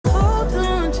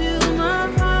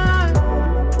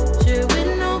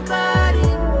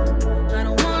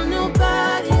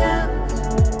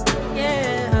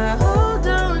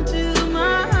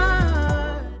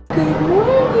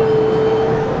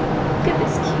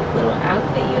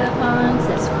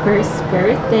first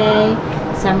birthday.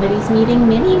 Somebody's meeting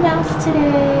Minnie Mouse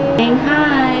today. Saying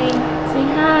hi. Say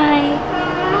hi.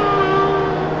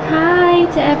 Hi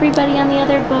to everybody on the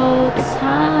other boats.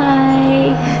 Hi.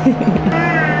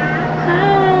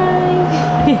 Hi.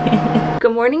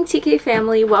 Good morning, TK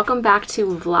family. Welcome back to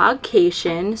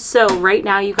Vlogcation. So right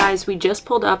now, you guys, we just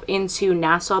pulled up into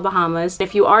Nassau, Bahamas.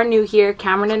 If you are new here,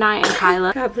 Cameron and I and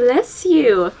Kyla, God bless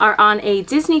you, are on a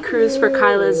Disney cruise for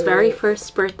Kyla's very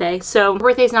first birthday. So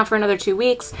birthday's not for another 2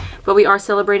 weeks, but we are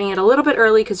celebrating it a little bit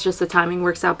early because just the timing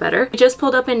works out better. We just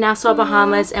pulled up in Nassau,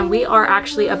 Bahamas, and we are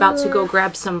actually about to go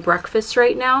grab some breakfast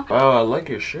right now. Oh, I like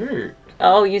your shirt.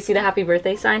 Oh, you see the happy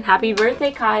birthday sign? Happy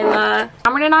birthday, Kyla.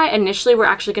 Cameron and I initially were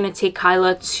actually going to take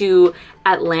Kyla to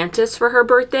Atlantis for her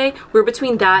birthday. We're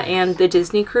between that and the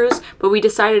Disney cruise, but we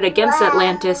decided against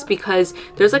Atlantis because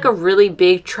there's like a really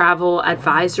big travel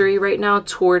advisory right now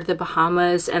toward the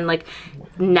Bahamas and like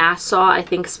Nassau, I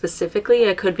think specifically.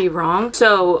 I could be wrong.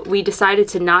 So we decided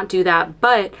to not do that.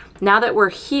 But now that we're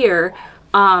here,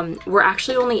 we're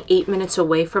actually only 8 minutes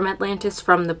away from Atlantis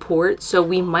from the port, so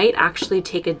we might actually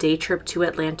take a day trip to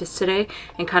Atlantis today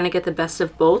and kind of get the best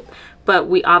of both, but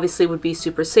we obviously would be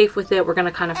super safe with it. We're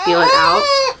gonna kind of feel it out,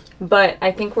 but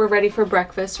I think we're ready for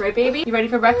breakfast, right baby? You ready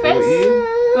for breakfast?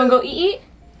 You wanna go eat?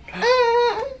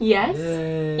 Yes?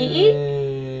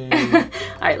 Eat?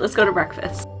 All right, let's go to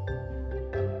breakfast.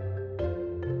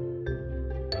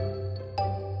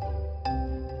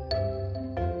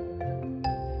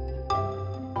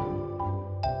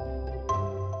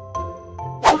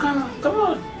 Come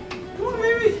on,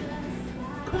 baby.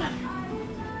 Come on.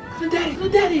 Come on, daddy. Come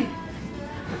on, daddy.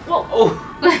 Whoa. Oh.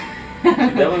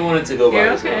 Definitely wanted to go by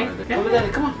You're this okay. one. Come on,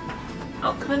 daddy. Come on.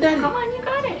 Oh, come on, daddy. Come on, you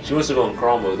got it. She wants to go in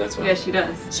crawl mode. That's why. Yeah, she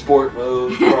does. Sport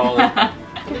mode, crawling. Come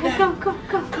on, come.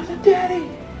 Come on, daddy.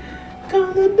 Come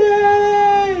on,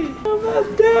 daddy. Come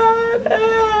on, daddy.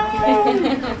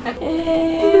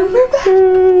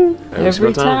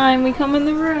 Every time we come in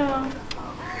the room.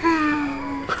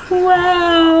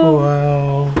 Wow.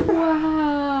 Wow.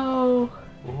 Wow.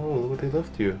 Oh, look what they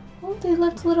left you. Oh, they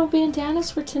left little bandanas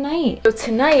for tonight. So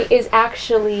tonight is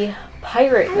actually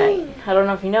pirate night. I don't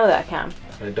know if you know that, Cam.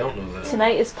 I don't know that.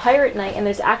 Tonight is pirate night, and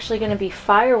there's actually going to be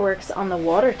fireworks on the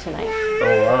water tonight.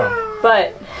 Oh, wow.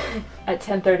 But at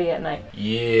 10:30 at night.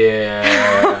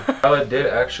 Yeah. Kyla did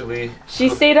actually. She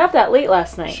stayed up that late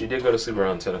last night. She did go to sleep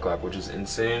around 10 o'clock, which is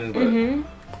insane, but...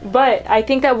 But I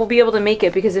think that we'll be able to make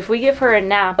it because if we give her a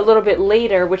nap a little bit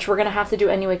later, which we're going to have to do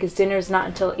anyway because dinner's not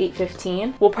until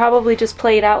 8:15, we'll probably just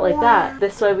play it out like that.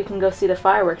 This way we can go see the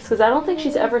fireworks because I don't think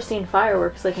she's ever seen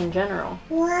fireworks like in general.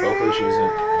 Hopefully she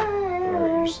doesn't.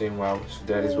 You're seeing while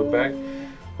daddy's book bag.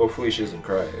 Hopefully she doesn't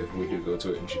cry if we do go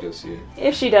to it and she does see it.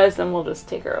 If she does, then we'll just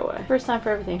take her away. First time for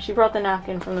everything. She brought the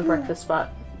napkin from the breakfast spot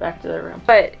back to the room.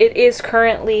 But it is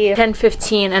currently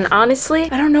 10:15 and honestly,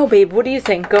 I don't know, babe. What do you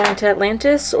think? Going to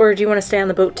Atlantis or do you want to stay on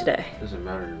the boat today? Doesn't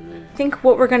matter to me. I think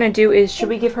what we're gonna do is, should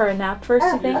we give her a nap first,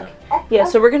 you think? Yeah,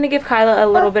 so we're gonna give Kyla a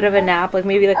little bit of a nap, like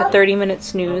maybe like a 30-minute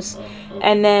snooze.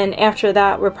 And then after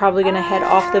that, we're probably gonna head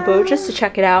off the boat just to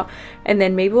check it out. And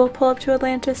then maybe we'll pull up to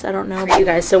Atlantis, I don't know. You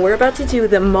guys, so we're about to do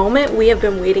the moment we have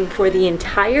been waiting for the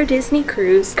entire Disney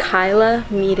cruise, Kyla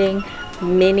meeting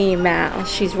Minnie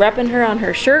Mouse. She's repping her on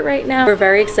her shirt right now. We're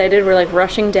very excited. We're like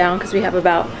rushing down because we have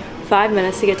about 5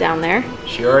 minutes to get down there.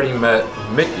 She already met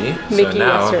Mickey, so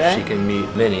now yesterday. she can meet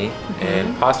Minnie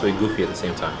and possibly Goofy at the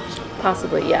same time. So.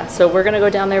 Possibly, yeah. So we're gonna go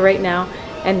down there right now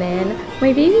and then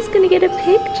my baby's gonna get a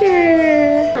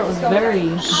picture. I was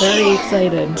very, very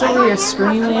excited. So we are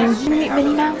screaming. Can you meet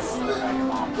Minnie Mouse?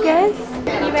 Yes?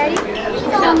 You ready?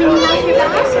 Show Minnie Mouse your back.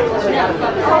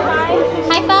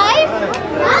 High five.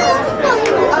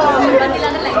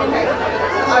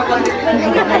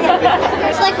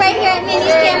 It's like right here at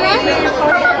Minnie's camera.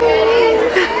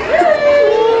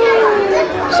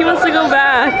 She wants to go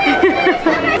back.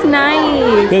 It's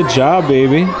nice. Good job,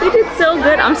 baby. You did so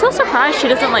good. I'm so surprised she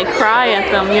doesn't like cry at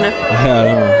them, you know. Yeah, I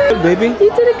know. Good, baby.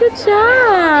 You did a good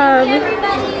job.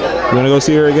 You wanna go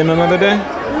see her again another day?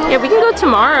 Yeah, we can go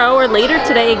tomorrow or later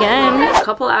today again. A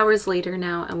couple hours later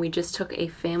now, and we just took a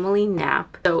family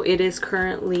nap. So it is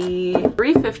currently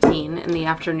 3:15 in the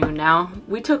afternoon now.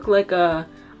 I took like a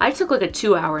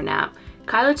 2-hour nap.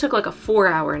 Kyla took like a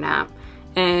 4-hour nap,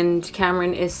 and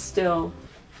Cameron is still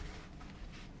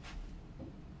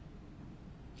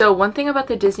So one thing about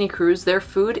the Disney cruise, their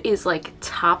food is like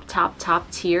top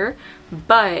tier,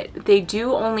 but they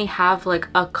do only have like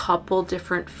a couple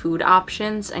different food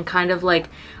options, and kind of like,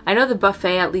 I know the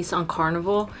buffet, at least on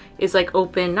Carnival, is like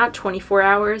open not 24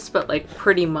 hours, but like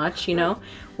pretty much, you know,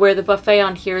 where the buffet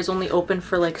on here is only open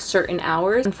for like certain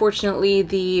hours. Unfortunately,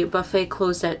 the buffet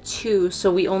closed at 2,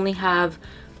 so we only have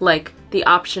like the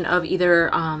option of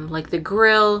either like the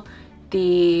grill,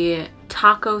 the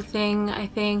taco thing, I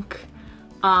think,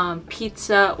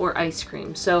 pizza, or ice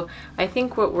cream. So I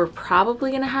think what we're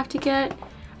probably gonna have to get,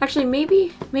 actually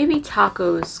maybe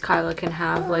tacos Kylah can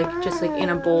have, like just like in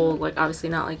a bowl, like obviously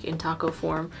not like in taco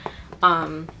form,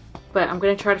 but I'm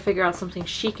gonna try to figure out something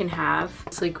she can have.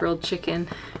 It's like grilled chicken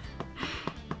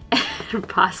and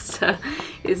pasta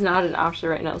is not an option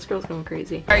right now. This girl's going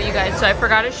crazy. All right, you guys, so I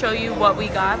forgot to show you what we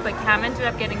got, but Cam ended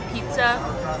up getting pizza,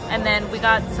 and then we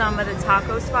got some of the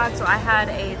taco spots. So I had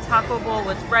a taco bowl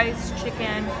with rice,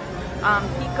 chicken,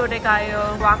 pico de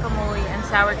gallo, guacamole, and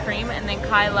sour cream, and then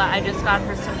Kylah, I just got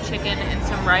her some chicken and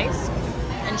some rice,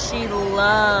 and she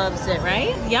loves it,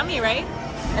 right? Yummy, right?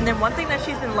 And then one thing that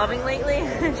she's been loving lately,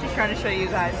 she's trying to show you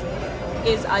guys,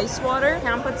 is ice water.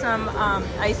 Cam put some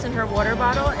ice in her water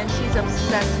bottle, and she's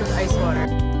obsessed with ice water.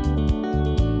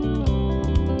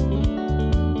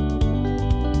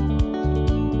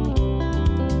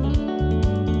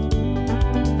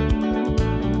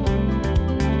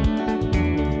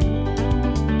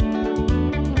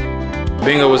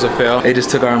 Bingo was a fail. They just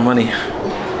took our money.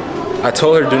 I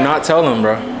told her, do not tell them,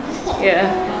 bro.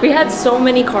 Yeah, we had so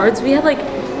many cards. We had like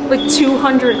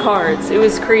 200 cards. It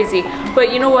was crazy.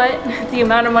 But you know what? The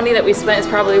amount of money that we spent is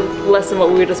probably less than what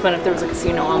we would have spent if there was a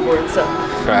casino on board, so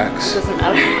facts. It doesn't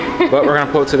matter. But we're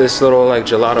gonna pull to this little like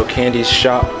gelato candy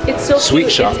shop. It's so sweet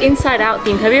cute. shop. It's Inside Out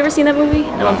themed. Have you ever seen that movie?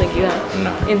 I don't think you have.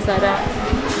 No. Inside Out.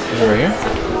 Right here?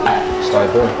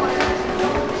 Slide door.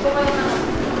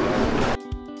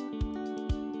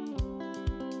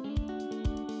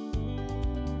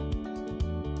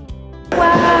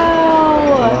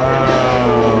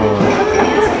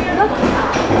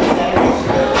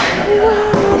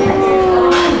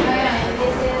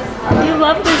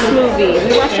 Movie.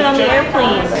 We watched it on the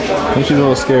airplane. I think she's a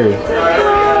little scared.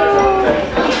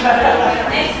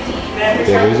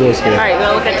 Yeah, he's a little scared. Alright, you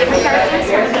wanna look at different characters?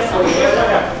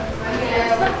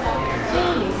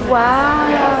 Wow.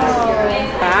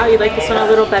 Wow, you like this one a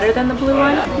little better than the blue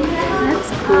one? That's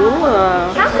cool.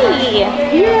 Happy!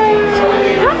 Yay!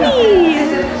 Happy!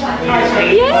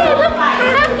 Yay, look!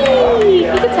 Happy!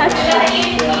 You can touch.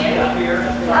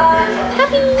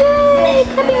 Happy! Yay!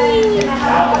 Happy!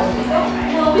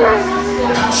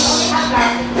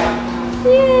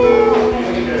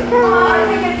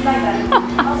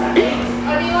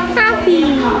 Happy!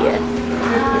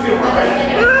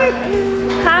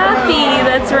 Happy,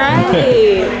 that's right.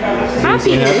 Happy.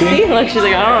 See? Look, she's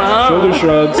like, I don't know. Shoulder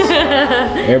shrugs.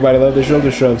 Everybody love the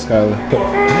shoulder shrugs, Kylah.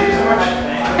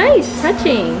 Nice,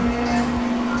 touching.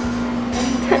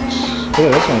 Touch. Look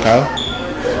at this one, Kylah.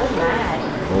 So mad.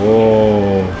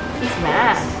 Oh. He's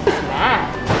mad. He's mad.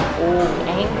 Oh,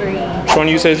 angry. Which one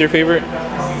you say is your favorite?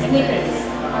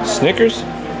 Snickers. Snickers?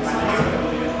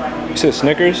 You said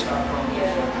Snickers?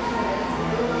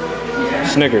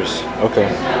 Snickers. Okay.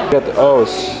 Got the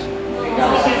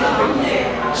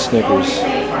Snickers.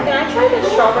 Can I try the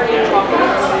strawberry and chocolate?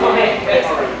 Okay.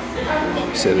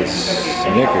 You said it's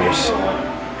Snickers.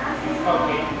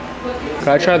 Can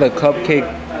I try the cupcake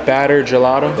batter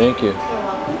gelato? Thank you.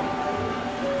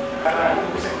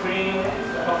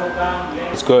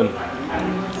 It's good.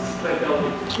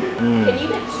 Can you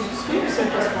get 2 scoops or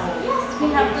just one? Yes, we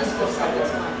have the scoops on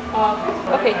this one.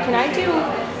 Okay,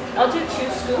 I'll do 2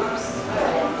 scoops.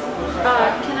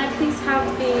 Can I please have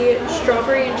the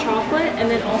strawberry and chocolate, and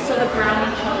then also the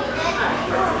brownie chocolate?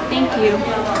 Thank you.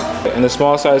 In the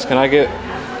small size, can I get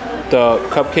the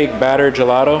cupcake batter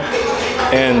gelato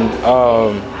and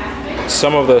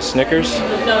some of the Snickers?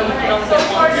 No, you can only get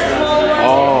one small one.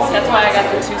 Oh. That's why I got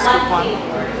the 2 scoop one.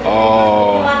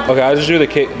 Oh. Okay, I'll just do the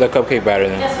cupcake batter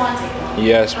then. Just one.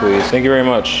 Yes, please. Thank you very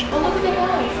much. Oh, look at the guys.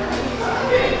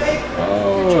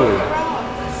 Oh.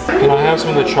 Can I have some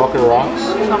of the chocolate rocks?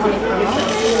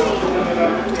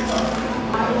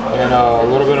 And a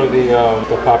little bit of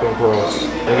the popping pearls.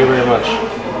 Thank you very much.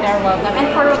 You're welcome.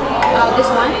 And for this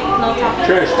one, no toppings?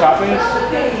 Trish, toppings?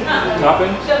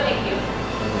 Toppings? Thank you.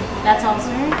 That's all,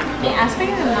 sir. May I ask for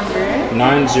your number?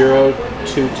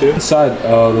 9022. Inside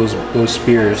those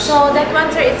spears. So that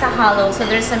one, sir, is a hollow, so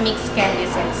there's a mixed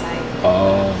candies inside.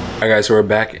 Oh. Alright guys, so we're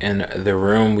back in the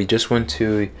room. We just went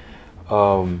to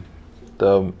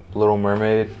the Little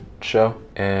Mermaid show,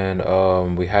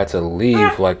 and we had to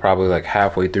leave like probably like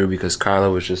halfway through because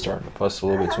Kylah was just starting to fuss a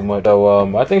little bit too much.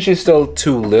 So I think she's still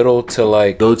too little to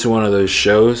like go to one of those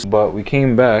shows, but we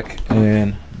came back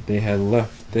and they had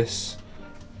left this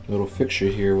little fixture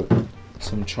here with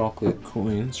some chocolate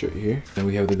coins right here, and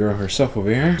we have the girl herself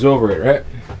over here. She's over it, right?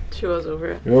 She was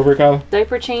over it. You over it, Kylah?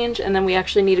 Diaper change, and then we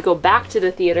actually need to go back to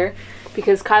the theater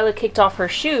because Kylah kicked off her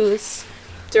shoes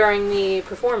during the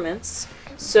performance.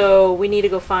 So we need to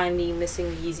go find the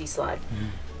missing Yeezy slide.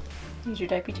 Is your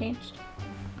diaper changed?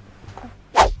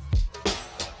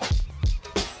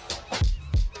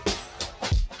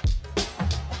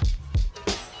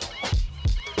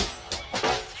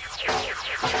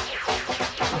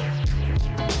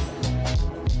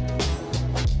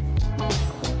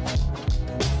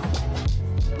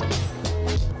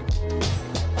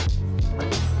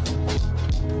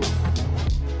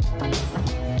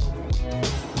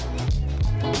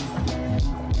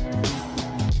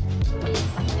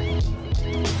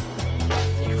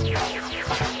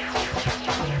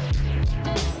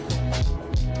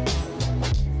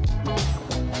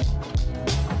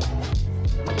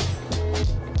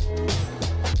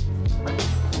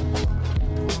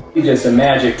 You're just a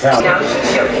magic talent.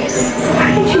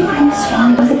 Why did you bring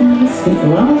Swan? Was it nice?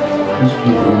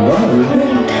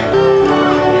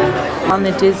 On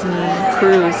the Disney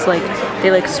cruise, like they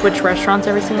like switch restaurants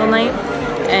every single night,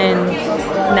 and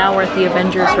now we're at the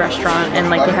Avengers restaurant,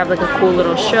 and like they have like a cool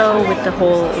little show with the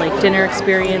whole like dinner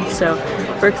experience, so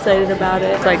we're excited about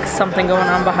it. It's like something going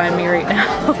on behind me right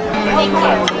now.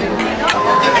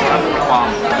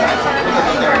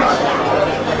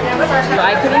 So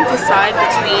I couldn't decide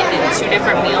between two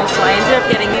different meals, so I ended up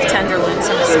getting these tenderloins,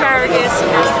 some asparagus,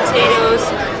 some mashed potatoes,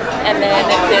 and then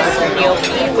this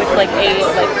gnocchi with like a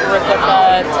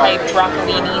ricotta type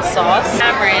broccolini sauce.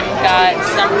 Cameron got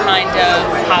some kind of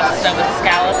pasta with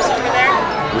scallops over there,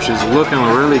 Which is looking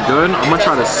really good. I'm gonna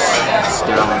try the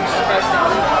scallops.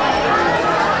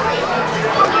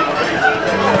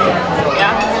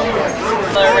 Yeah,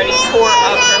 already tore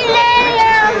up her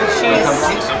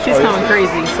food. She's coming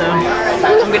crazy, so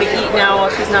I'm gonna eat now while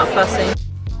she's not fussing.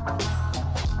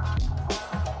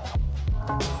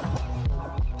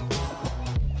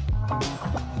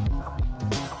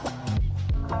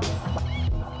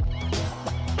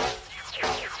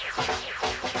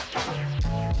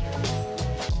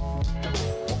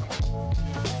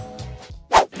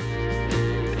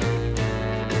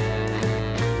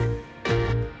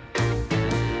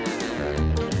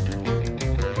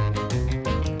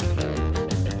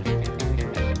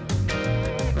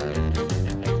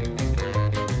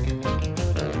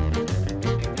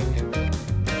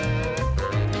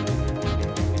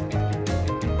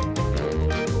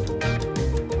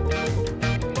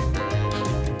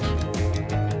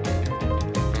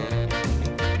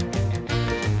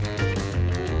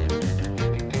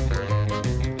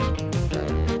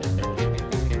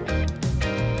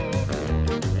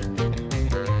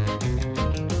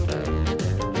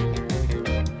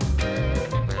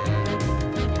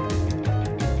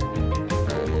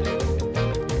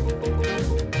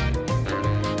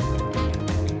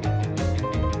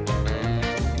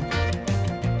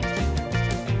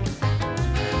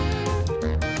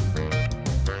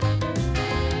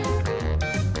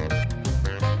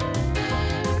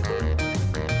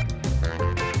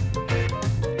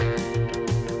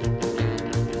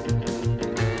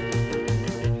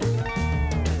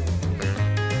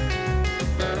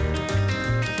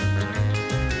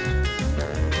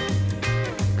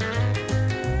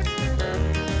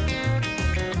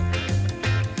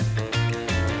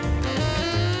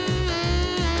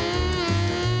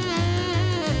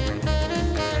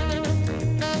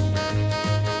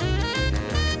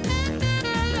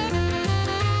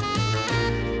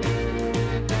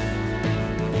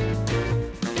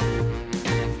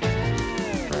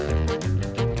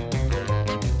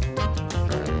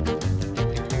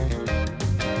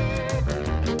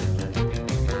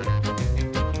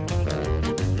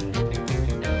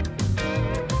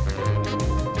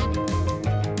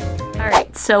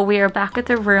 So we are back at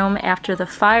the room after the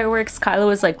fireworks. Kylah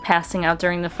was like passing out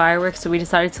during the fireworks, so we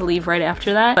decided to leave right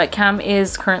after that. But Cam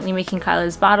is currently making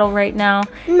Kylah's bottle right now.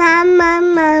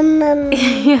 Mama.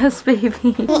 Yes,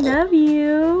 baby. I love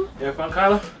you. You have fun,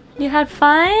 Kylah? You had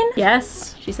fun?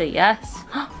 Yes. She said yes.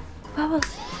 Bubbles.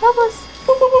 Bubbles.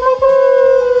 Bubbles!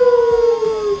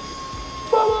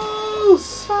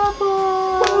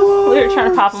 Bubbles. We were trying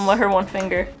to pop them with her one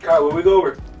finger. Kylah, when we go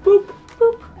over. Boop.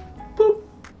 Boop. Boop.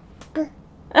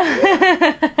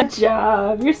 Good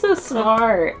job. You're so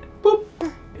smart. Boop.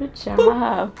 Good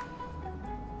job.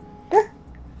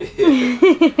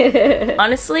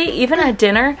 Honestly, even at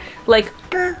dinner, like,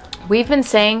 we've been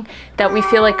saying that we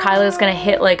feel like Kylah is gonna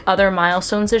hit like other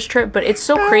milestones this trip, but it's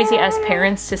so crazy as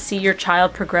parents to see your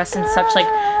child progress in such like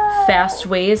fast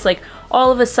ways. Like, all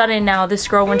of a sudden now this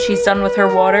girl, when she's done with her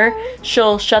water,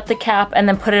 she'll shut the cap and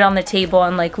then put it on the table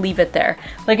and like leave it there.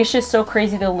 Like, it's just so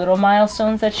crazy the little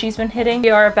milestones that she's been hitting. We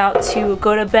are about to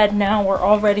go to bed now. We're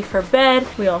all ready for bed.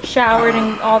 We all showered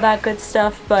and all that good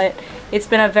stuff, but it's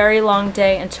been a very long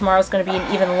day, and tomorrow's going to be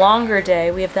an even longer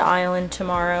day. We have the island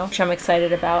tomorrow, which I'm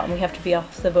excited about, and we have to be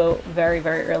off the boat very,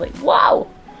 very early. Wow!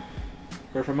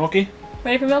 Ready for Milky?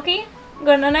 Ready for Milky?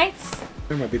 Going on nights?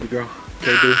 Come here, my baby girl.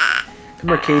 K-Boo. Come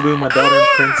here, K-Boo, my daughter,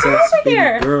 princess, Come over baby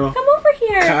here. girl. Come over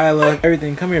here. Kylah,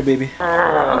 everything. Come here, baby.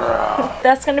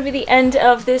 That's going to be the end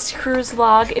of this cruise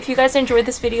vlog. If you guys enjoyed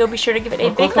this video, be sure to give it a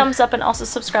big thumbs up and also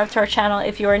subscribe to our channel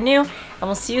if you are new. And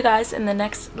we'll see you guys in the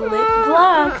next lit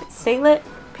vlog. Stay lit.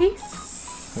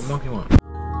 Peace. What monkey want?